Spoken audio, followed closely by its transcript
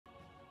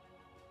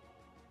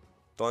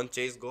Don't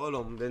chase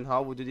Gollum. Then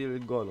how would you deal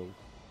with Gollum?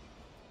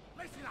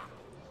 Listen up.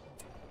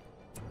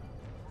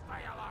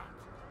 Stay alert.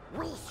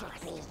 We should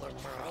be the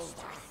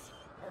masters.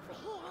 Over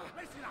here.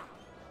 Listen up.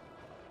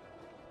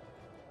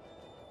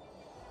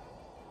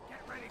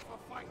 Get ready for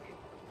fighting.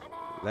 Come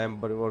on.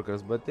 Library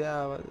workers, but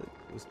yeah,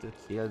 you still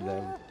kill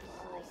them.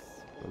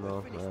 No,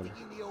 man. Must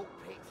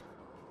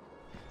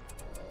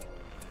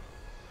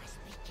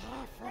be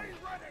careful. Be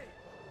ready.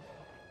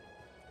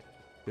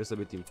 Feels a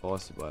bit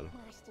impossible.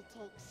 Master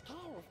takes care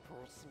of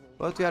poor Smooth.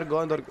 But we are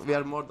Gondor, we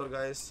are Mordor,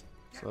 guys.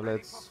 So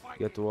let's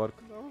get to work.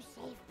 No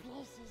safe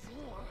places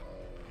here.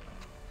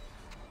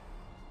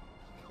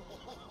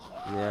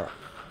 Yeah.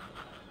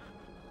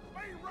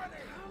 Be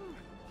ready.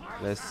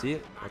 Let's see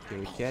what can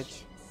we catch.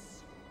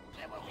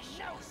 There will be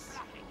no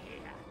slacking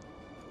here.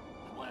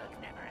 The work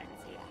never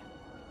ends here.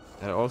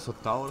 There are also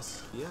towers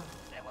here.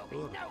 There will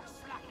Sure. be no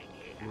slacking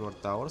here. Any more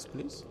towers,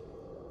 please?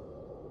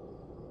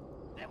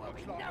 There will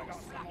be no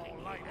slacking here.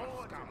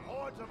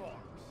 Hordes of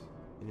orcs.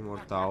 Any more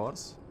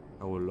towers?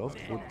 I would love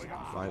to put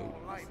my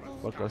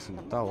workers in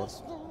the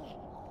towers.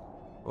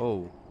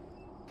 Oh,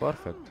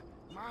 perfect.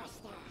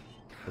 Master.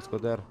 Let's go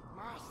there.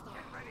 Master.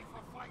 Ready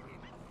for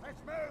fighting.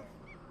 Let's move.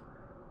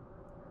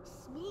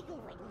 Smeagol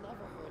would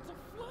never hurt a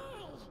fly.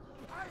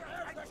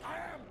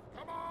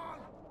 Come on.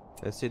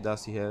 Let's see,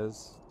 does he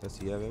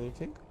have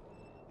anything?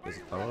 There's a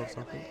tower or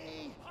something?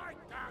 Hide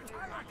down, you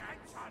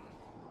maggots.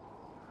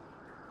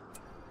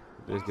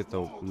 Let's get a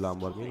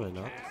lumber mill, why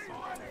not?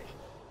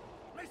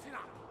 Listen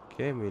up.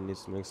 Okay, we need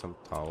to make some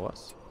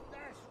towers.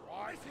 That's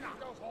right. Listen up.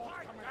 Those hordes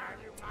coming down,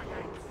 you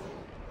maggots.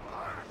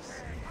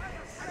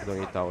 I don't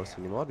need towers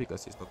anymore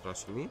because he's not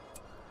rushing me.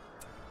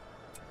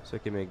 So I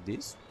can make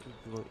this,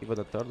 even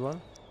the third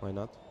one, why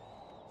not?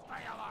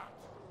 Stay alert.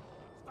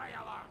 Stay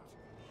alert.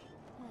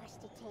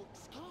 Master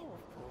takes care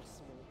of poor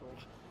Smeagol.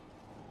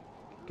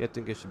 Okay, I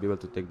think I should be able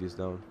to take this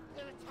down.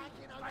 They're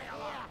attacking over Stay here.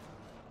 alert.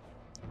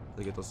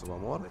 Let's get also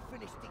one more,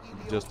 Finished digging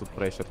the just to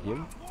pressure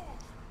him.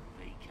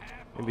 Be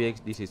careful. Maybe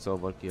this is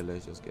overkill,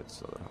 let's just get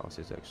solar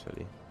houses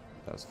actually.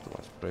 That's too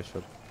much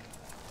pressure.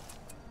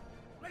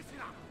 Listen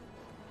up.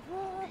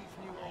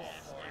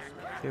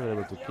 Okay, we're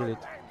able to kill it.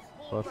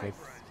 Perfect.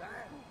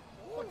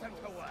 Put them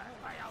to work.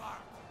 Stay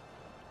alert.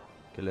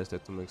 Okay, let's try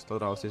to make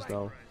storehouses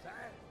now.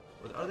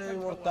 But are there any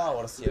more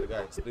towers here,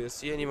 guys? Do you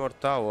see any more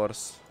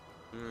towers?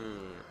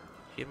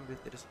 Here maybe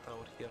there is a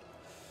tower here.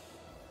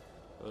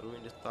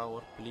 Ruin the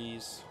tower,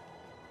 please.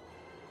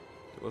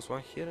 There was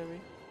one here, maybe?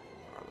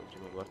 I don't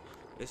remember.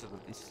 This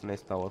is a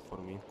nice tower for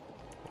me.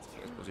 That's a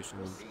nice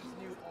positioning. These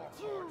new orc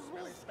hordes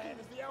smell as bad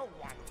as the old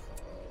ones.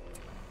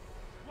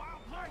 Well,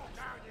 pipe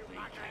down, you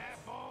maggots.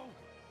 Careful.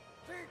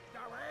 Keep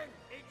going.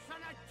 It's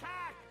an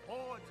attack.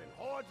 Hordes and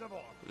hordes of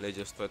orcs. Let's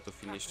just try to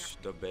finish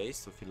the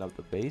base, to fill up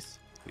the base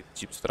with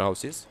cheap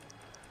storehouses.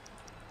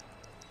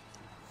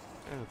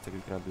 I don't think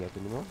we cannot do that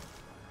anymore.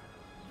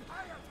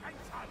 Pay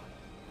attention.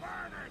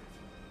 Burn it.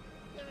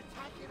 They're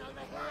attacking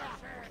over here.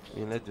 I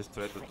mean, let's just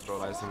try to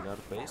trollizing our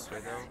base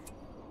right now.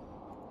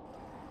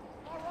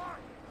 All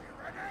right. You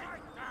ready?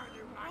 Pipe down,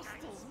 you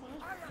Master's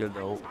maggots. my Kill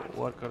the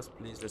workers,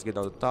 please. Let's get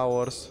out the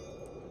towers.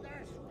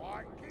 That's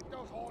right. Keep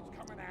those hordes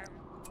coming out.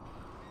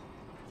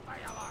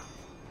 Stay alert.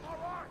 All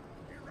right.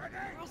 You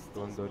ready?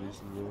 Gondor is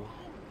new.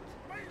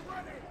 Be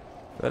ready.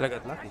 Well, I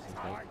got lucky this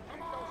time. Keep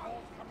those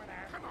hordes coming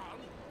out. Come on.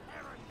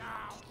 Tear it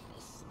down.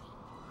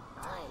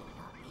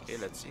 Okay,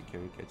 let's see. Can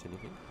we catch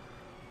anything?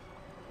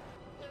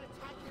 They're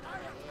attacking Pay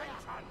over here.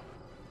 attention.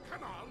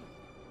 Come on.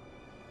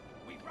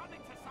 We run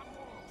into some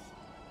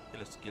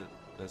wolves. Okay,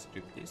 let's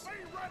grip this. Be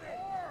ready.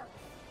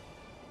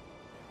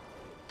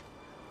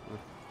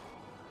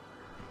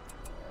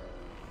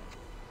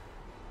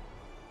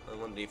 I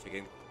wonder if I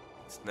can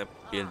snap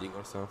building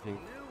or something.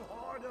 New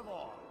horde of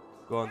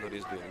orcs. Gondor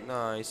is doing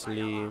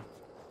nicely.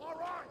 All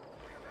right.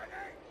 You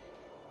ready?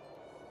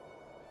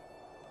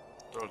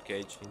 Troll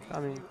cage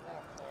incoming.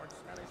 Orc hordes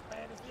smell as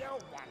bad as the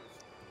old ones.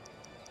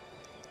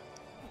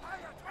 Be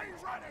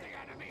ready. The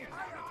enemy is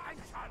pay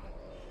attention.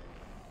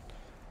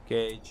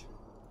 Cage.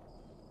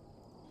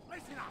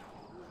 Listen up.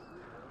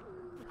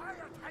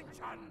 Pay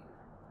attention.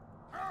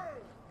 Oh,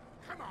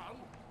 come on.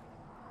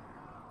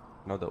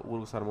 Now the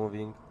wolves are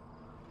moving.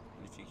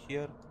 Anything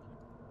here?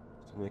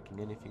 Not making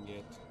anything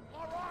yet.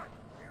 All right.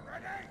 You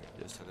ready?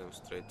 Just send them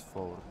straight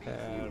forward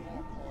there.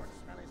 Orc hordes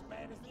smell as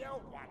bad as the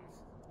old ones.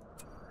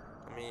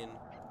 I mean,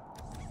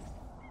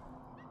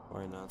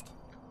 why not?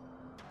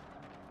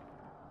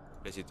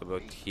 Place it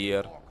about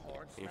here, Orc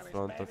hordes in smell as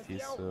front bad of as the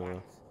his old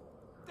ones.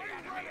 The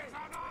enemy is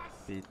on us.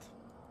 feet.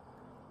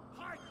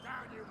 Hide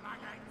down, you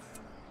maggots.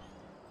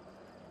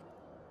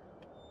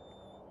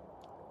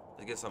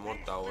 Let's get some more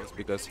towers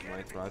because he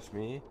might rush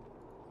me.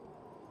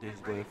 This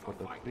is going for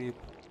the creep,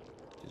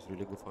 which is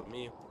really good for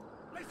me.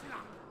 Listen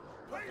up.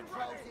 Put Be the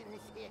trolls ready. in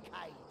this here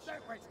cage.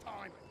 Don't waste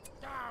time.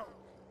 Down.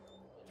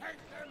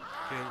 Take them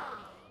Okay, down.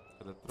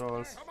 for the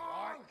trolls. Come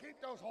on. Keep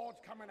those hordes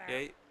coming out.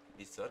 Okay,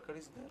 this circle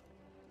is there.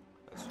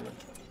 That's it.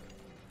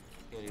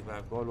 Okay,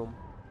 revive Gollum.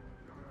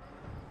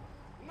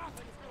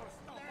 Nothing's gonna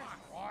stop us.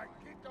 Right.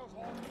 Keep those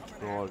hordes coming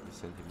Troll, out. we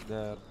send him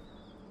there.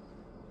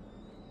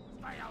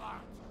 Stay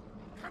alert.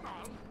 Come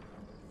on.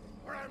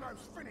 We're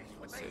almost finished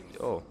with these.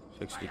 Oh,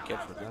 she actually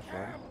captured that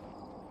one.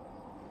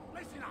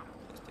 Listen up.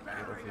 Let's take care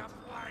of They're in a it.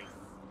 place.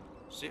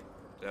 See,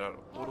 there are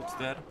orcs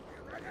there.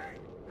 Ready?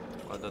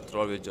 But the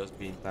troll will just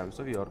be in time,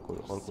 so we are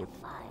good, all good.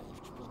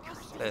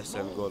 Let's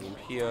send golem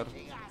here.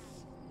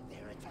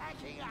 They're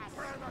attacking us.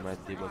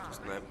 Might be able to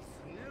snap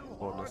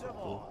corners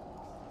or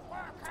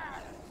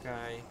two.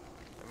 Okay.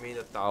 I mean,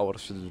 the tower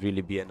should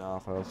really be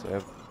enough. I also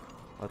have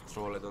a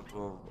troll. I don't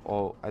want.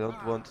 Oh, I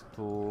don't want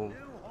to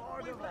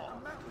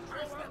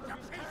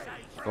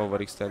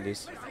overextend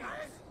this. I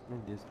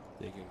mean, this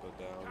they can go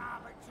down.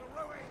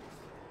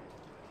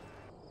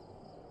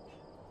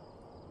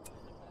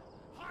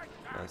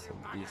 Nice,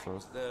 and these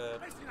ones there.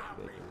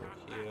 They can go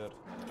here.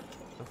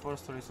 The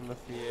forester is on the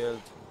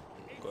field.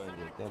 Go and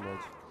do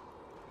damage,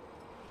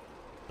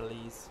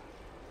 please.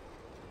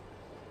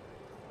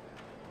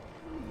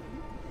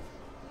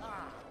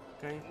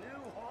 Okay.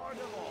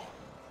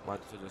 Might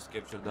as well just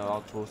capture the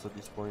outpost at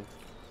this point.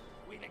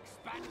 We've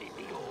expanded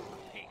the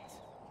orc pit.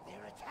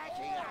 They're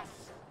attacking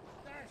us.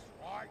 That's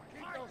right.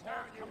 Keep those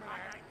horns coming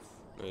out.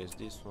 Where is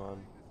this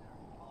one?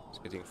 It's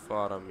getting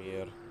far from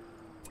here.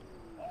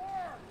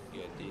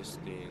 Get these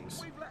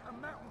things. We've let a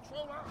mountain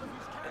troll out of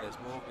his And let's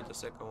move with the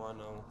second one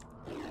now.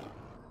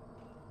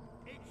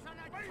 It's an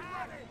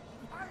attack.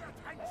 Pay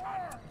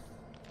attention.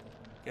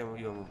 Can we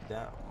move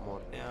down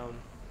more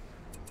down?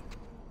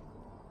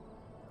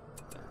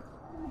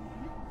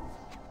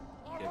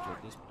 Capture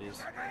this, please.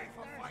 Ready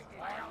for fight.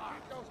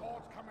 Keep those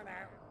horns coming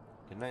out.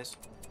 Okay, nice. Be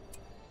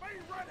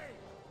ready.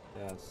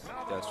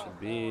 That should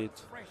be it.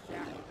 Fresh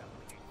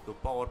out. 2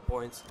 power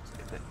points. Let's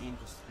get the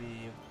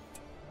industry.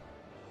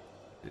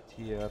 Put it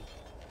here.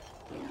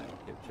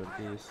 Capture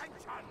this.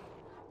 Attention.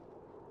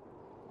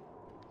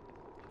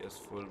 Yes,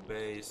 full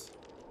base.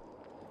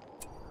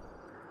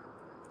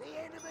 The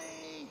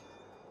enemy.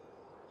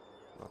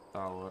 Not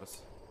towers.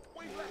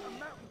 We've let a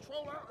mountain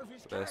troll out of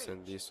his Let's cage.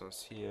 send these ones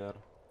here.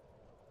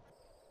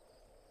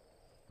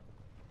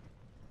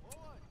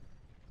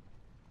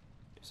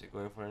 Is he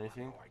going for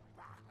anything?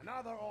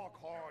 Another orc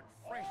horde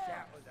fresh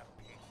out of the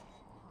pit.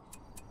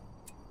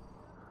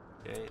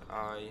 Okay,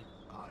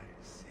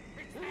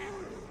 It's them.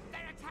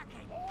 They're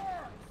attacking.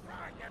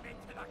 Drag them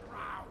into the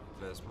ground.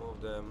 let's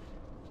move them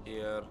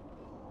here.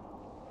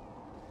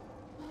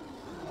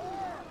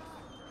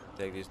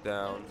 Take this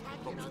down.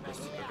 Oops, the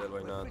citadel,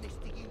 why not? Finish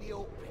digging the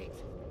oak pit.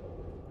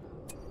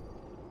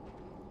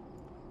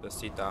 The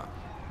Sita.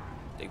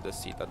 Take the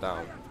Sita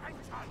down.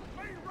 Attention.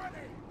 Be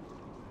ready.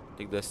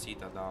 Take the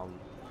Sita down.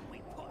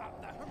 We put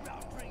up the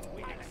hurrah tree.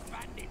 We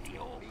expanded the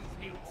orc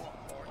pit.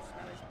 Hordes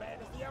smell as bad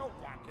as the old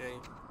one. Okay,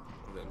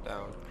 move them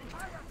down. Pay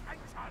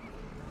attention.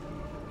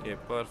 Okay,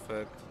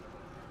 perfect.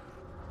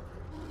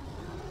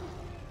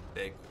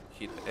 Take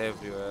hit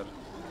everywhere.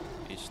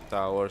 Each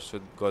tower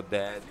should go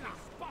dead.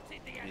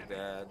 Spotted the Be enemy.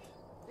 dead.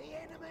 The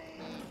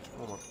enemy.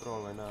 One more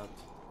troll, why not?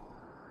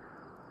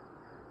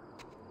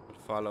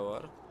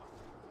 Follower.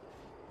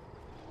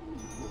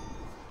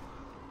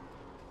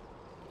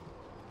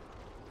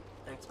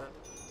 Thanks, man.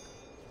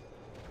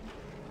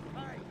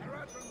 Hey,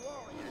 Russian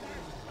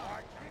warriors.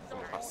 Alright, keep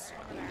those hordes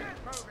coming out.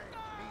 Moving.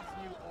 These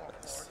new orc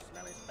hordes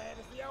smell as bad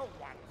as the old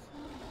ones.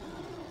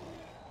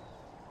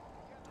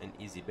 An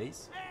easy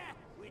base.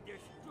 We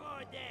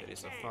destroyed their There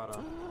is a camp.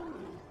 Farah.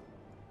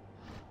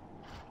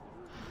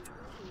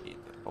 Hit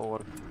the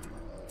orc.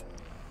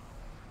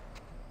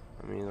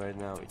 I mean, right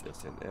now we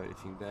just send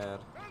everything there. Head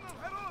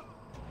on!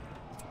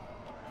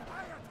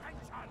 Pay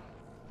attention!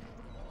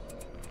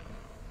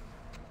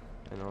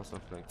 And also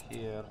flag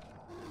here.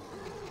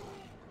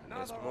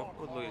 Let's move. Oh,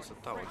 look, it's a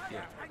tower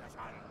here.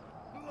 Attention!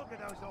 Look at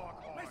those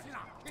orc hordes. Listen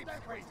up! Keep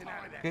squeezing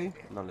out of there. Okay,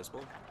 now let's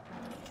move.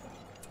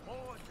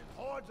 Hordes and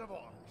hordes of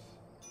orcs.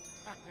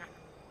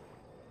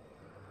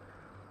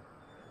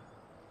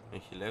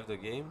 And he left the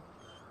game.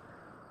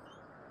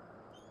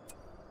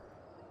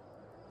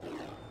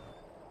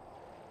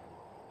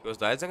 He was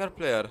the Isengard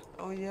player.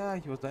 Oh yeah,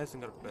 he was the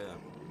Isengard player.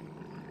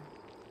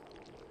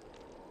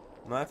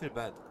 No, I feel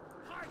bad.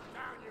 Hide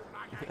down, you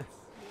maggots!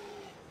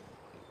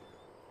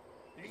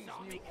 These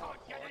new orc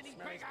hordes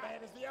smell as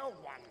bad as the old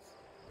ones.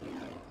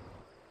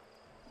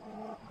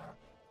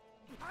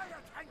 Pay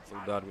attention!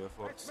 Full army of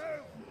orcs.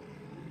 Move!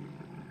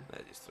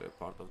 Let's destroy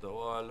part of the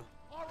wall.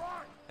 All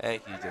right!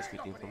 And he's just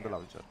hitting from the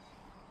launcher.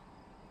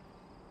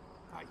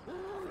 I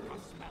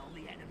smell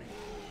the enemy.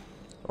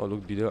 Oh,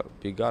 look,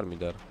 big army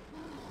there.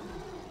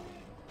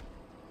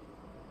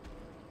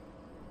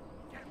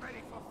 Get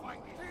ready for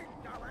fighting.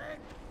 Go ahead.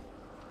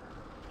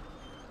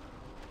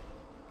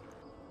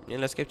 Yeah,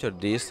 let's capture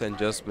this and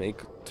just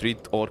make 3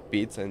 orc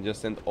pits and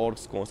just send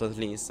orcs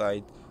constantly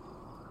inside.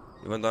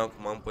 Even though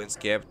command points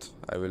kept,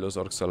 I will lose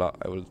orcs a lot.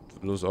 I will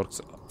lose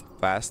orcs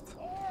fast.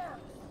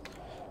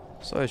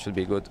 So it should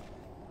be good.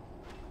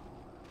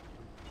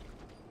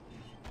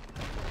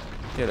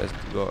 Okay, let's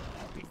go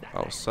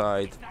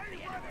outside.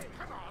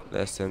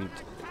 Let's send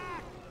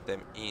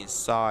them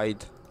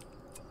inside.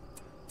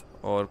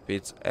 Orc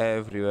pits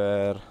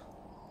everywhere.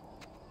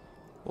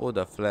 Oh,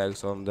 the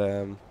flags on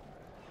them.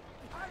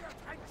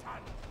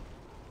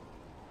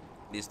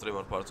 Destroy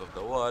more parts of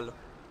the wall.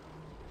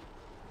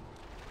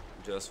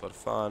 Just for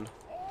fun.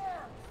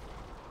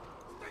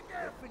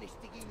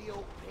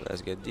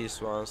 Let's get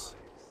these ones.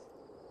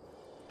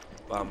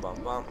 Bam, bam,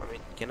 bam. I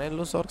mean, can I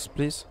lose orcs,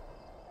 please?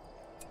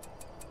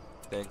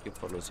 Thank you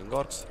for losing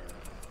orcs.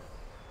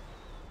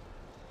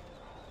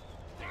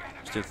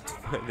 Still,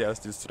 they are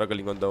still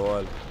struggling on the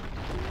wall.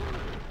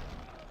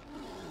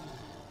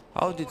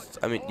 How did...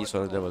 I mean, this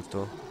one is level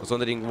 2. I was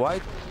wondering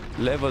why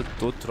level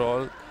 2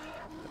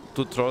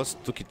 trolls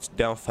took it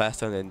down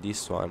faster than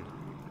this one.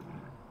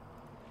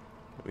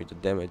 I mean, the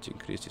damage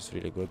increase is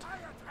really good.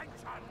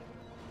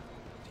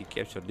 He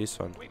captured this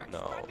one?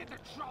 No.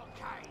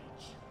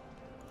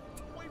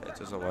 That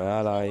was not my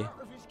ally.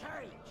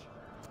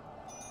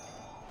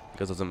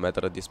 Because it doesn't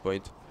matter at this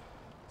point.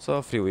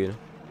 So, free win.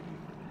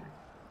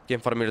 Can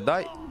Farmir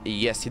die?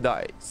 Yes, he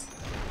dies.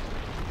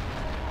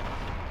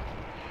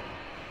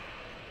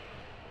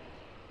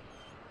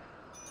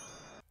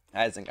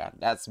 Isengard,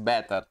 that's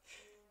better.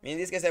 In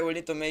this case, I will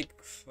need to make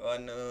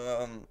an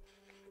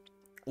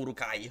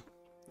Urukai.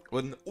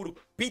 An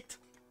Uruk-pit.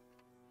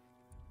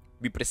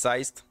 Be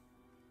precise.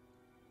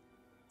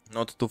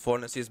 Not 2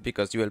 furnaces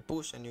because you will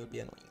push and you'll be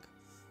annoying.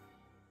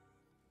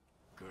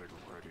 Get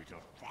ready to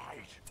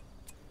fight.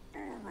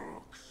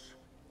 Uruks.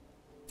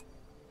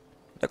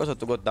 Like also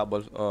to go double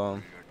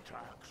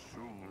Attack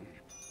soon.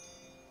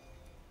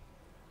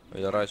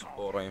 with the Rise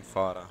Poro and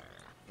Farah.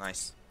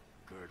 Nice.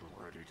 Get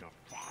ready to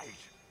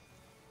fight.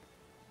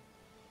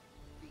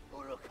 The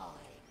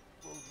Urukai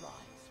will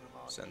rise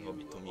from our Send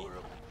Bobby to me.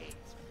 pit.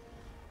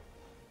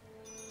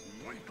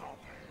 Wake up.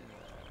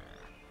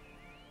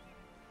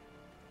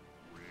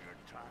 We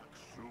attack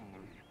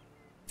soon.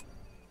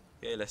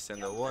 Okay, let's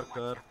send a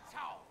worker.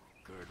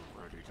 Get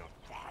ready to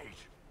fight.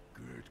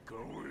 Get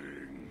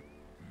going.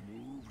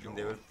 Move And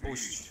they your will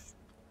push feet.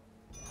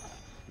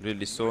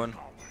 really soon.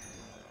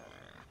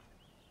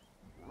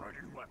 Ready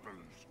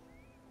weapons.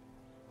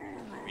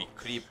 We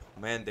creep.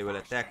 Man, they will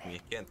attack me.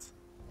 I can't.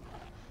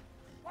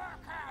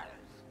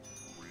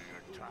 We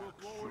attack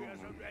soon.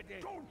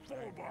 Don't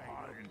fall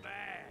behind.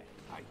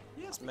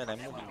 Yes, man, I'm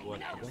moving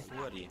worker. Don't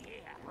worry.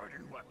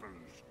 Ready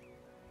weapons.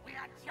 We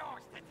got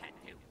chores to tend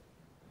to.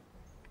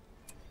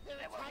 They're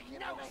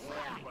attacking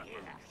over here.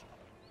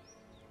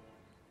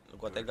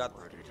 Look what I got.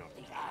 Ready to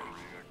fight.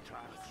 We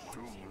attack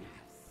soon.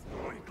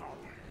 Wake up.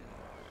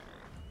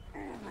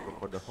 Go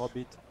for the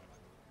Hobbit.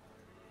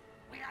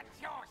 We got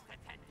chores to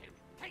tend to.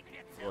 Take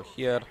it Go to.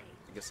 here to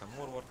get some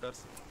more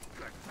workers.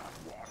 Get that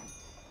one.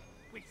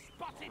 We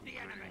spotted the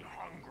enemy.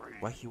 Hungry.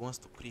 Why he wants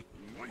to creep?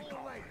 Wake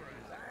up.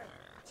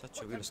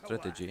 Such a weird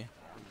strategy.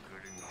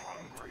 Getting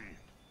hungry.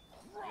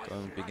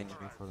 Don't pick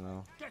anything for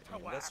now.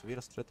 That's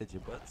weird strategy,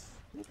 but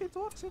if it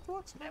works, it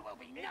works. There will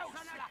be no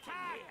slacking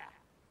here.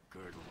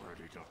 Get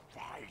ready to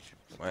fight.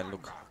 Well,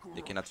 look,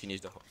 they cannot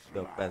finish the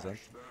peasant.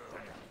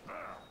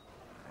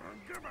 And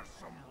give us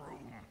some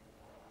room.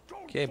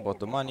 Don't Okay, fall bought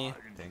the money.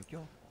 behind. Thank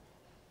you.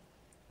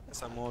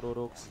 Some more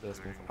Uruks. Let's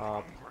move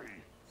up.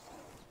 Hungry.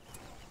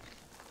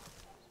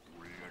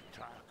 We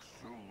attack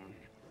soon.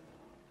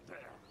 There.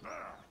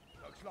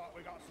 Looks like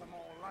we got some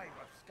more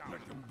labor scum.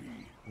 Let them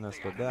be. Let's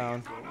go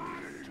down.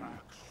 We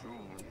attack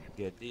soon.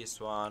 Get this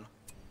one.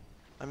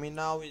 I mean,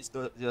 now it's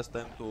just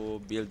time to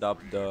build up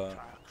the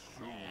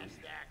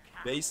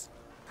base.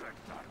 Get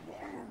that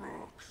one,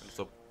 Urooks.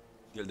 Also,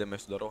 deal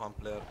damage to the Rohan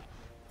player.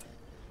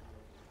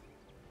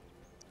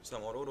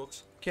 Some more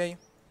Uruks. Okay.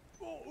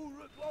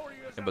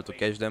 Able to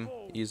catch them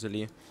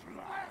easily.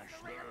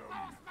 Slash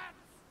them.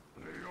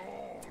 They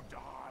all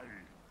die.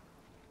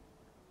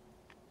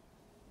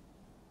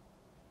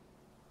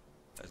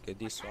 Let's get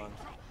this one.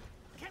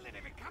 Kill it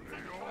if it comes They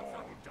any all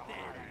closer. die.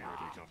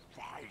 Ready to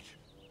fight.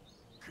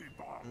 Keep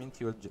I on. mean,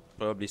 he will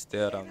probably stay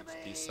around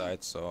this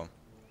side, so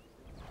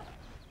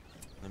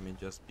let me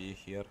just be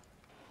here.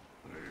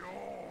 They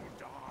all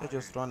die. Let's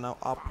just run now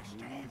up.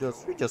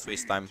 We just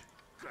waste time.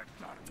 Get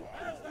that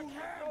one.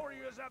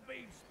 Warriors have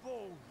been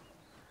spawned.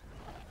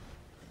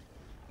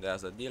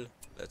 There's the deal.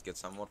 Let's get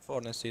some more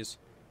furnaces.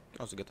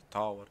 Can also get a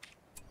tower.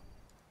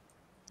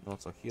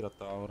 Also here a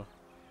tower.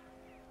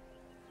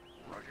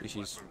 Which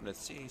is, let's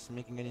see, is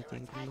making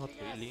anything? Not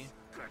really.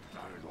 Get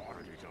that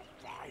ready to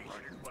fight.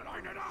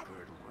 Line it up.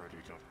 Get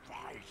ready to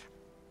fight.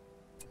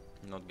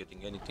 Not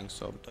getting anything,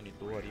 so don't need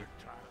to worry.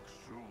 Attack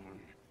soon.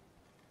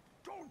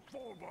 Don't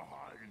fall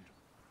behind.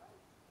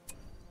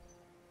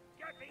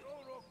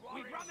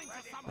 We run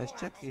into some Let's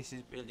check if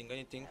he's building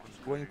anything. He's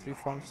going 3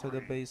 farms to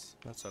the base.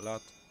 That's a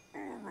lot.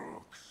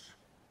 Urooks.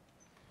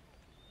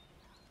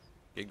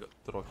 Okay,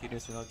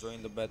 Trohirians will not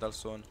join the battle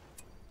soon.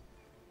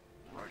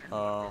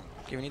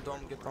 Okay, we need to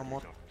get one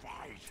more.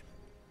 Fight.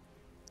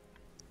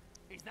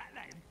 Is that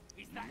them?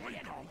 Is that the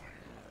enemy?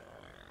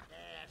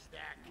 There's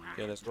their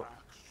Okay, let's go.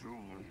 Attack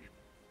soon.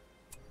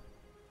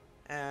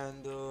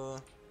 And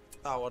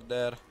tower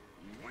there.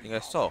 I think I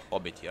saw a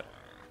Hobbit here.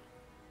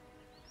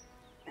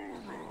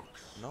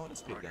 Urooks. No,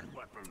 let's kill them.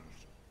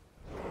 Weapons.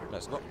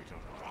 Let's go. To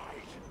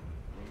fight.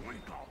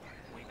 Wake up.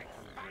 We've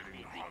expanded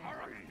the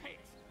Uruk pit.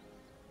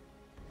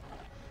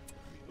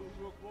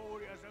 Uruk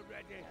warriors are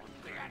ready.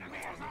 The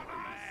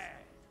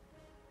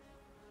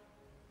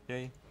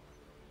Okay.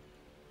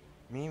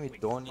 Me, we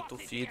don't need to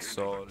feed,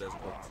 so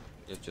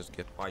let's just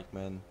get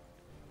pikemen.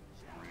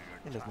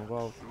 And let's move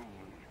out.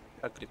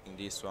 We are creeping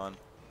this one.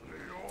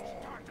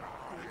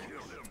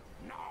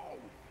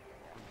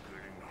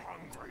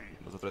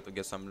 Also try to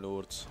get some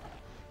lords.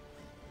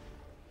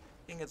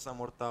 Can get some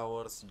more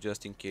towers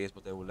just in case,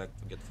 but I would like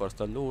to get first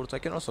the lords. I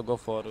can also go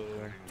for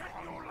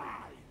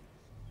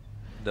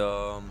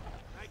the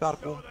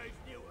Sharku.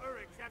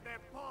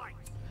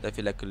 I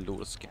feel like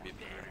lords can be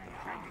better.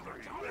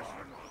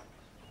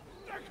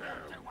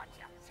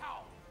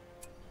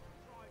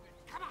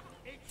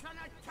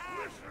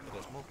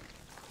 Let's move.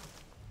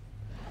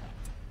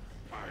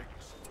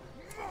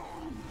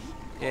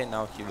 Okay,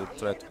 now he will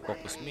try to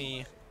focus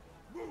me.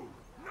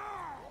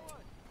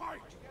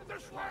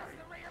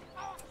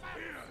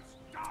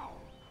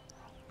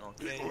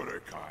 Okay.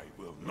 Overkill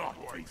will not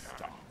be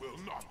stopped. Will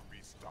not be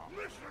stopped.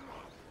 Listen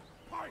up.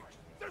 Fight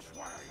this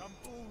way.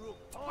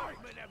 Fight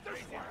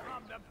this way.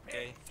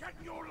 Okay. Get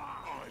in your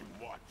line.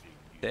 I'm watching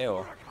you.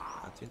 Theo.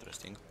 That's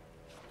interesting.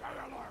 Stay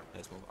alert.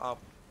 Let's move up.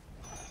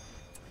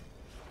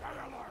 Stay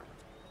alert.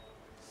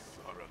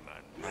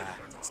 Saruman.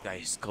 This guy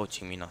is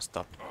coaching me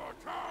non-stop.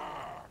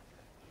 Attack.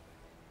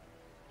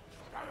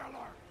 Stay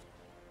alert.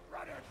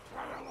 Ready.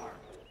 Stay alert.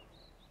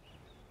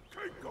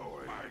 Keep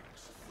going.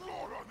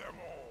 Slaughter them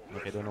all.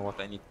 Okay, I don't know what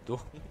I need to do.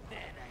 There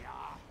they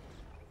are.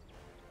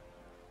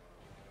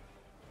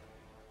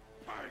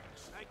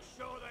 Make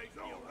sure those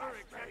new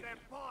Urks have their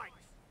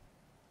pikes.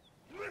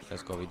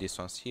 Let's go with these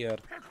ones here.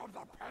 Pick up the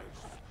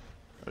pace.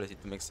 Let's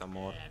need to make some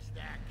more. There's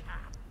their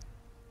camp.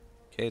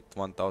 Okay,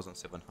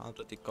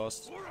 1,700 it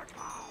costs. Grab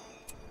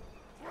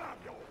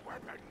your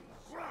weapons.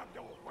 Grab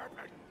your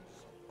weapons.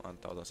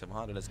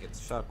 1,700. Let's get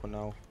Sharku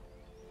now.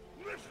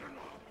 Listen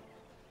up.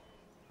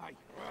 I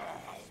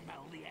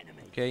smell the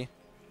enemy. Okay,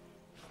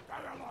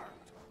 Stay alert.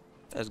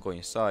 let's go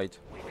inside.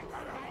 Grab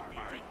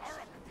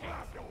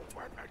your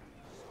weapons.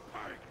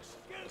 Pikes.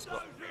 Let's go.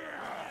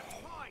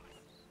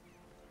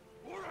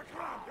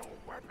 Grab your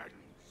weapons.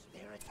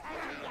 They're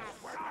attacking us.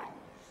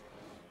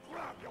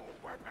 Grab your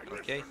weapons.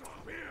 Okay,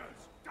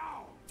 Spears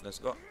down. let's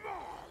go.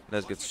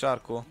 Let's get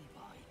Sharku.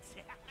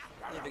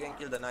 If we can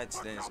kill the knights,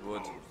 then it's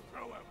good.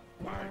 Throw him.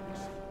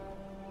 Pikes.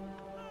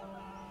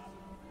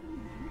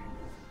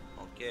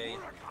 Okay. I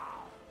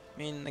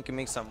mean, I can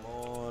make some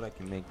more. I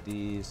can make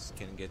this.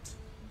 Can get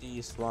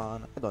this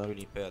one. I don't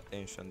really pay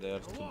attention there,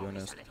 to be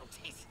honest.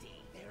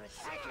 They're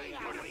attacking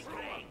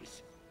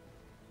us.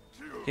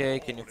 Okay,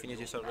 can you finish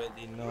this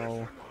already?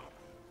 No.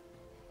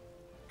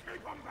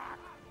 Keep them back.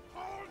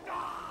 Hold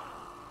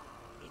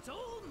on. It's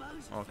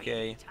almost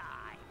Okay. feeding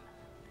time.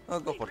 I'll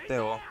go for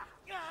Theo.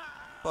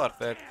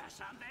 Perfect. There's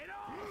something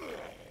on.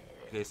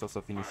 Okay, it's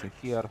also finishing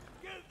here.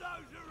 Give those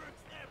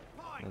Urks their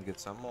pikes. Let's get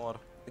some more.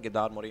 Let's get the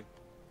armory.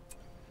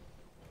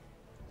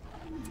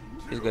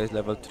 This guy is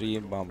level 3.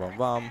 Bam, bam,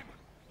 bam.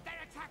 They're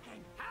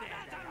attacking.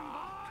 There they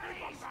are.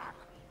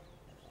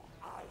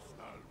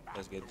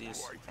 Let's get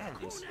this and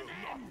this.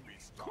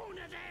 Corner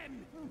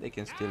them. They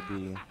can still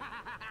be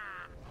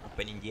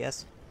opening the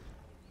S.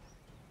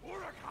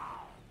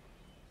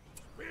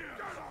 Spears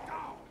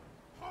down.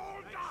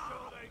 Hold on.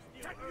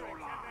 Get your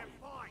line.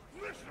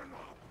 Listen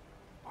up.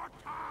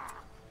 Attack.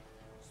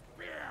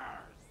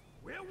 Spears.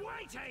 We're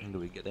waiting. And do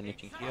we get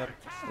anything here?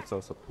 Let's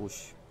also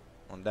push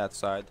on that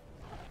side.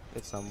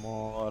 Get some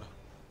more.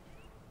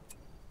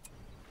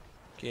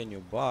 Can you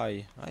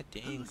buy? I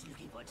think. Who's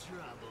looking for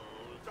trouble?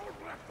 Don't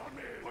let them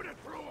in. Put it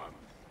through them.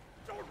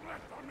 Don't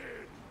let them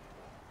in.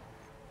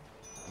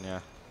 Yeah.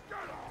 Get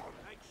on.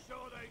 Make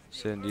sure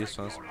those Send these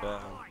ones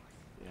back.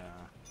 Yeah.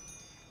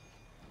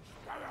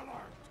 Stay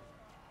alert.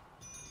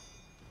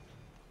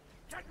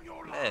 Get in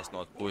your line. Let's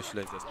not push.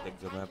 Let's just take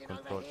the map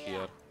control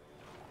here.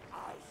 I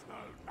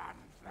smell man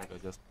flesh.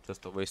 Like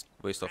just a waste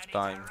of ready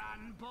time. to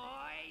run,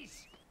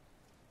 boys.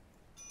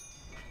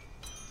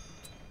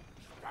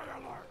 Stay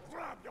alert.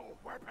 Grab your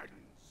weapons.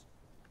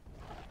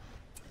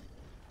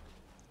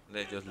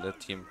 Let's just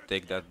let him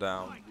take that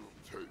down.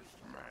 Taste man.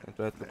 And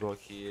try to go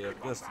here.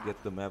 Just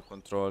get the map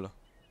control.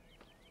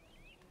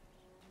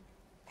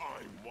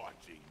 I'm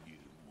watching you.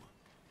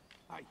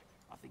 I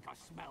think I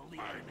smell the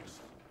enemy. Thanks.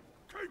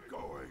 Keep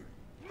going.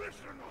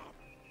 Listen up.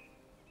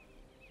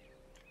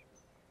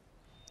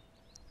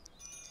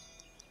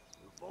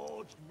 The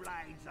forged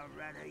blades are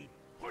ready.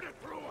 Put it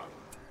through them.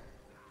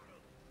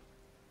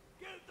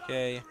 Give those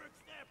Okay. Urks their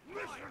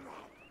pikes. Listen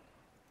up.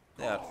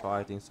 They are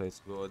fighting, so it's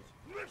good.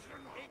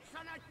 Listen up. It's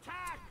an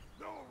attack.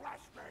 No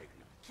resting.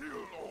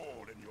 Kill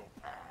all in your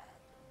path.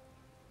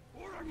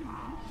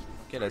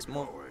 Okay, let's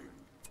move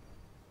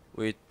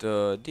with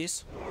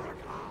this.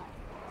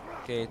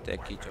 Okay,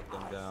 take each of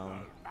them down.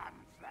 Man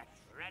flesh.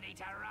 Ready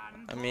to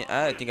run. I mean,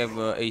 I think I'm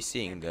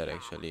ACing there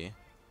actually.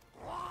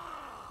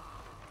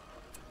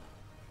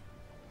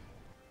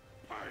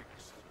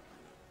 Thanks.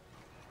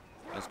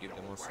 Let's give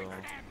them also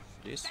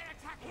this.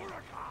 They're attacking.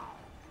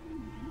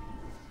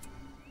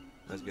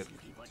 Let's get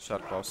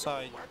Shark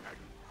outside.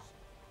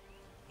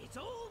 It's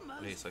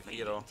almost He's a feeding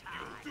hero.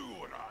 time. Do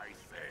what I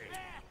say.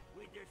 There,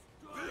 we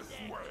destroyed This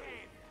their way. camp.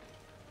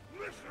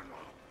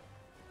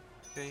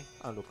 Okay,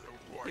 ah look,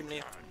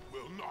 Gimli.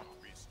 Will not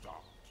be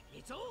stopped.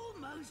 It's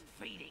almost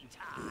feeding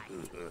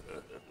time.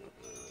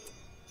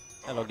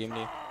 Hello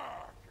Gimli.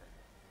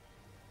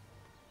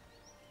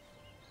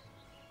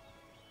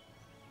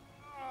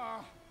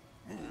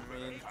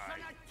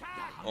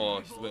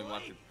 Oh, swim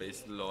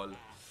marketplace, lol.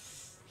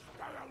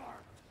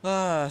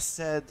 Ah,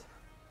 sad.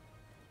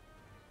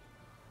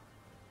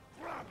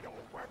 Grab your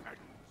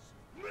weapons.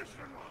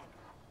 Listen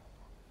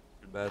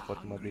up. Bad for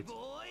him a bit.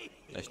 Boy,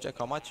 Let's check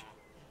how much.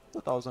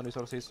 2000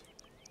 resources.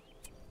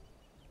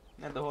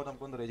 And the Hodam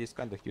Kundra is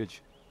kinda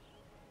huge.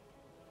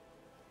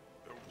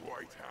 The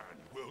White Hand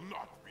will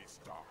not be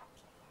stopped.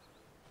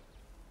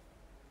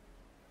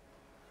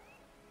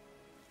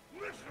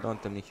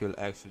 Don't tell me he'll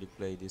actually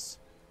play this.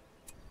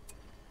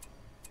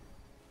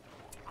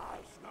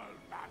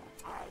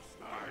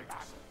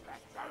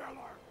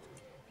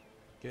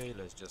 Okay,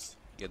 let's just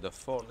get the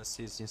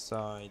furnaces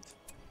inside.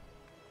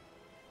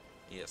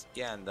 Yes,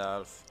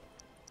 Gandalf.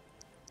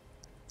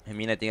 I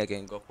mean, I think I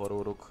can go for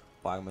Uruk,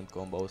 Pigment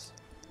combos.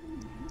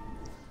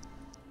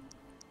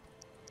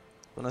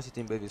 Gonna sit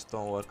in baby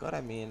Stoneworker,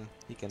 I mean,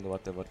 he can do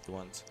whatever he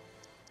wants.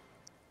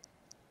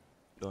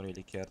 Don't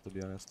really care, to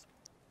be honest.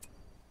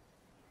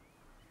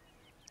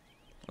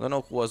 I don't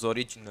know who was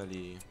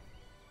originally.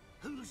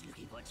 who's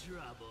looking for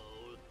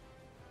trouble?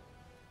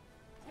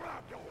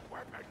 Grab your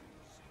weapons.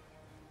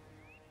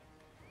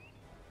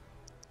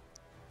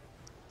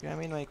 Yeah, I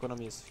mean, my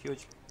economy is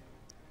huge.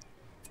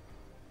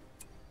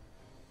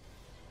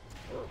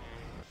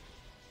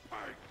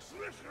 Pikes,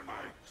 listen,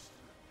 Pikes.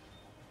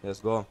 Let's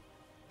go.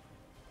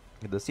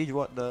 The siege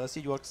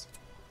works.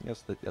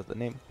 Yes, that's the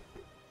name.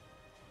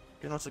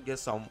 Can also get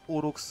some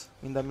Uruks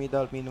in the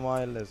middle.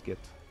 Meanwhile, let's get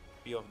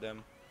a few of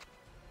them.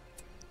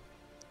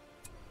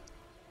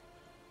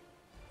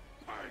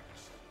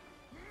 Pikes.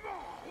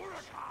 No,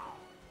 Overkill.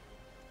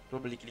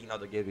 Probably clean out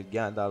the gate with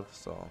Gandalf,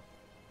 so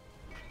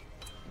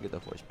get the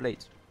forge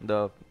plates.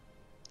 The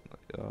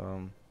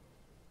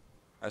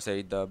I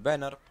say the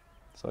banner.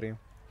 Sorry. The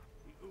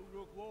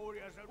Uruk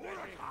warriors are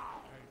ready.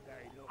 And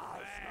they look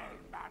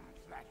bad. Man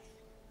flesh.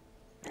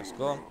 Let's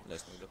go.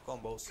 Let's make the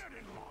combos. Get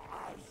in my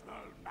eyes,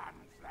 smell man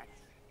flesh.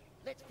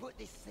 Let's put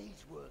this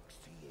siege works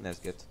to use. Let's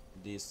get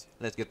this.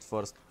 Let's get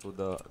first to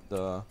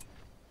the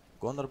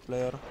Gondor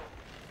player.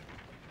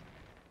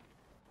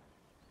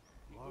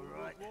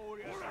 Alright.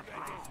 Warriors are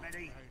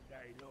ready. And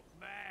they look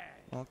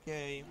mad.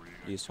 Okay.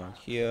 This one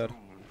here.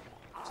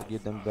 To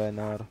get them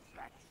banner.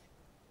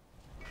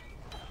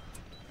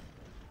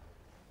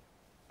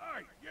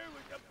 Hey, you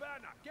with the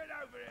banner, get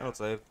over And here.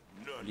 also I have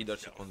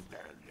leadership on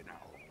In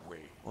our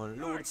way.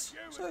 Lords,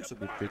 so it should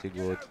be pretty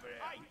good.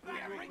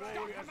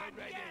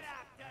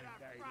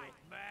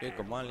 Okay,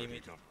 command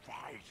limit.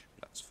 Fight.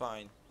 That's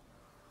fine.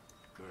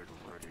 Get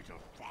ready to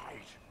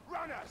fight.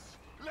 Runners,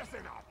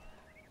 listen up.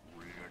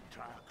 We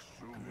attack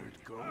soon.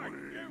 Get going.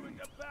 You with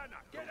the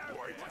banner, get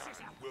over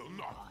here. Will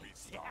not be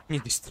stopped.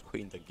 He's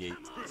destroying the gate.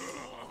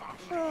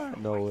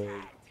 No way.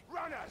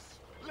 Runners,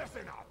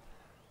 listen up.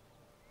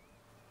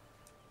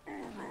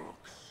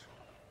 Uruks.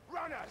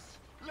 Runners,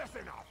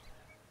 listen up.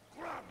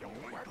 Grab your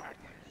weapons.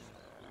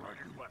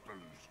 Ready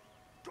weapons.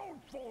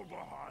 Don't fall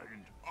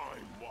behind.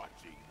 I'm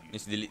watching you.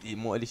 Is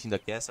demolishing the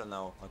castle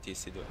now? What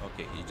is he doing?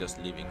 Okay, he's just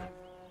leaving.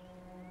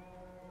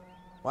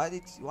 Why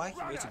he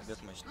wasted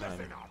that much time?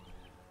 Listen up.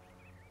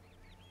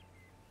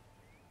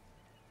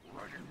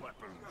 Ready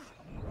weapons.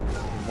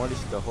 Demolish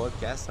the whole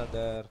castle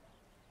there.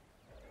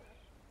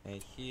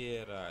 And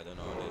here, I don't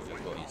know, let's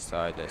just go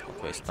inside, let's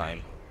not waste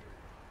time.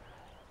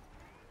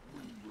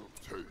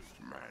 Taste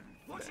man.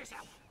 Watch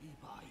yourself. He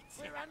bites.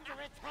 We're under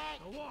attack.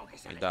 The walk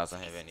is He doesn't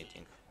have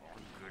anything.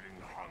 I'm getting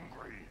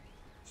hungry.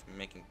 He's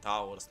making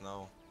towers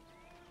now.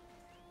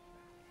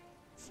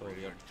 So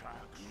weird.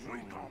 Attack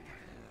soon.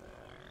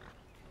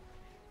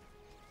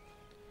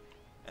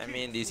 I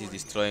mean, this is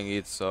destroying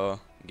it, so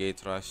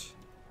gate rush.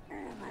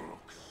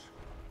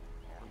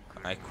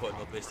 I call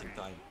not wasting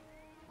time.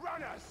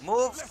 Runners,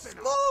 Move! listen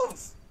up. Move!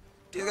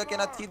 This guy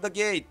cannot hit the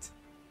gate.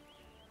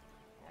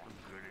 I'm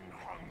getting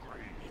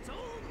hungry. It's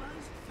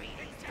almost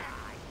feeding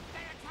time.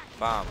 They attack.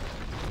 Bam.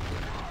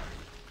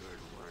 Get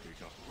ready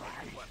to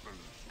fight.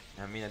 Weapons.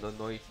 I mean, I don't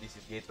know if this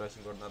is gate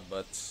rushing or not,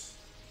 but